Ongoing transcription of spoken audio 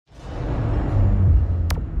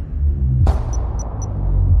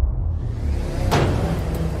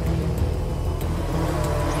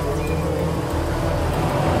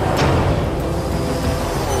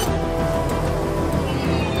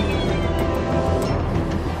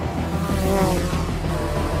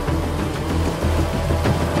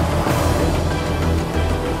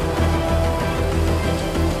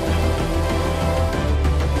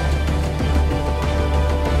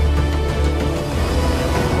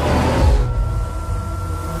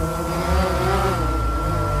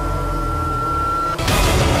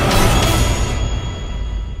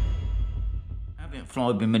fly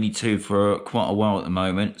with my Mini 2 for quite a while at the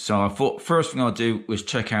moment, so I thought first thing I'd do was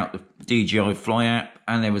check out the DJI Fly app,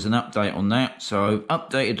 and there was an update on that, so I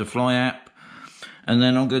updated the Fly app, and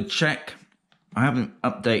then I'm going to check. I haven't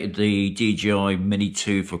updated the DJI Mini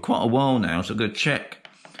 2 for quite a while now, so I'm going to check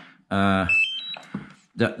that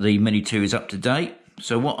the Mini 2 is up to date.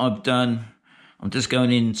 So what I've done, I'm just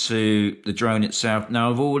going into the drone itself. Now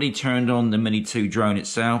I've already turned on the Mini 2 drone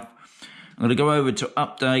itself. I'm going to go over to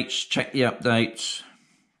updates, check the updates,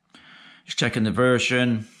 just checking the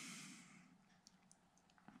version,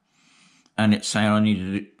 and it's saying I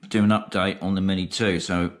need to do an update on the Mini 2,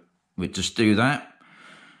 so we'll just do that.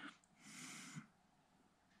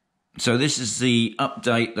 So this is the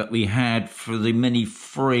update that we had for the Mini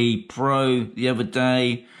 3 Pro the other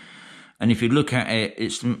day, and if you look at it,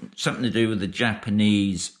 it's something to do with the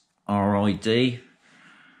Japanese RID.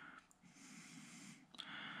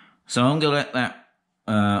 So I'm going to let that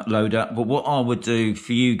load up. But what I would do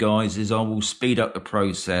for you guys is I will speed up the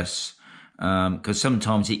process, because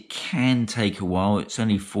sometimes it can take a while. It's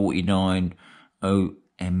only 49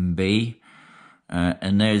 OMB.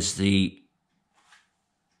 And there's the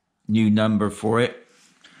new number for it.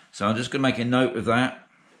 So I'm just going to make a note of that.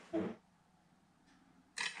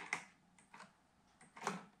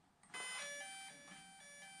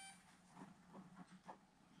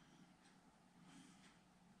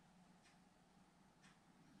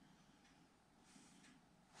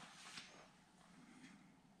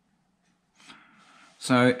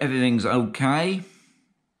 So everything's okay.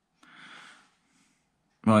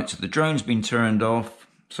 Right, so the drone's been turned off.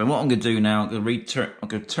 So what I'm going to do now, I'm going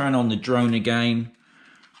to turn on the drone again.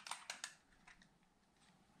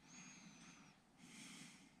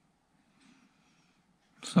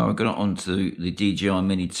 So I've got it onto the DJI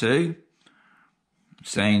Mini 2.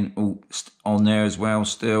 Saying on there as well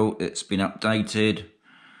still, it's been updated.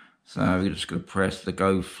 So we're just going to press the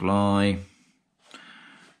Go Fly.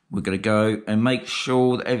 We're going to go and make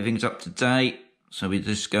sure that everything's up to date. So we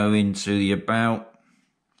just go into the About.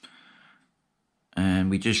 And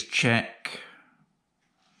we just check.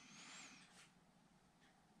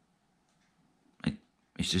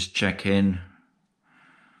 It's just checking.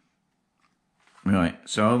 Right,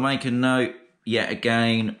 so I'll make a note yet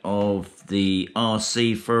again of the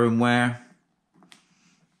RC firmware.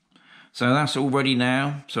 So that's all ready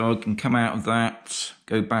now, so I can come out of that,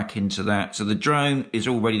 go back into that. So the drone is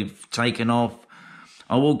already taken off.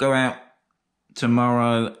 I will go out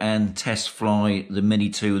tomorrow and test fly the Mini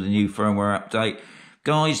 2 with the new firmware update.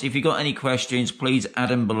 Guys, if you've got any questions, please add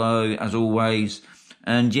them below as always.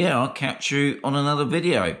 And yeah, I'll catch you on another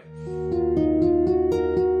video.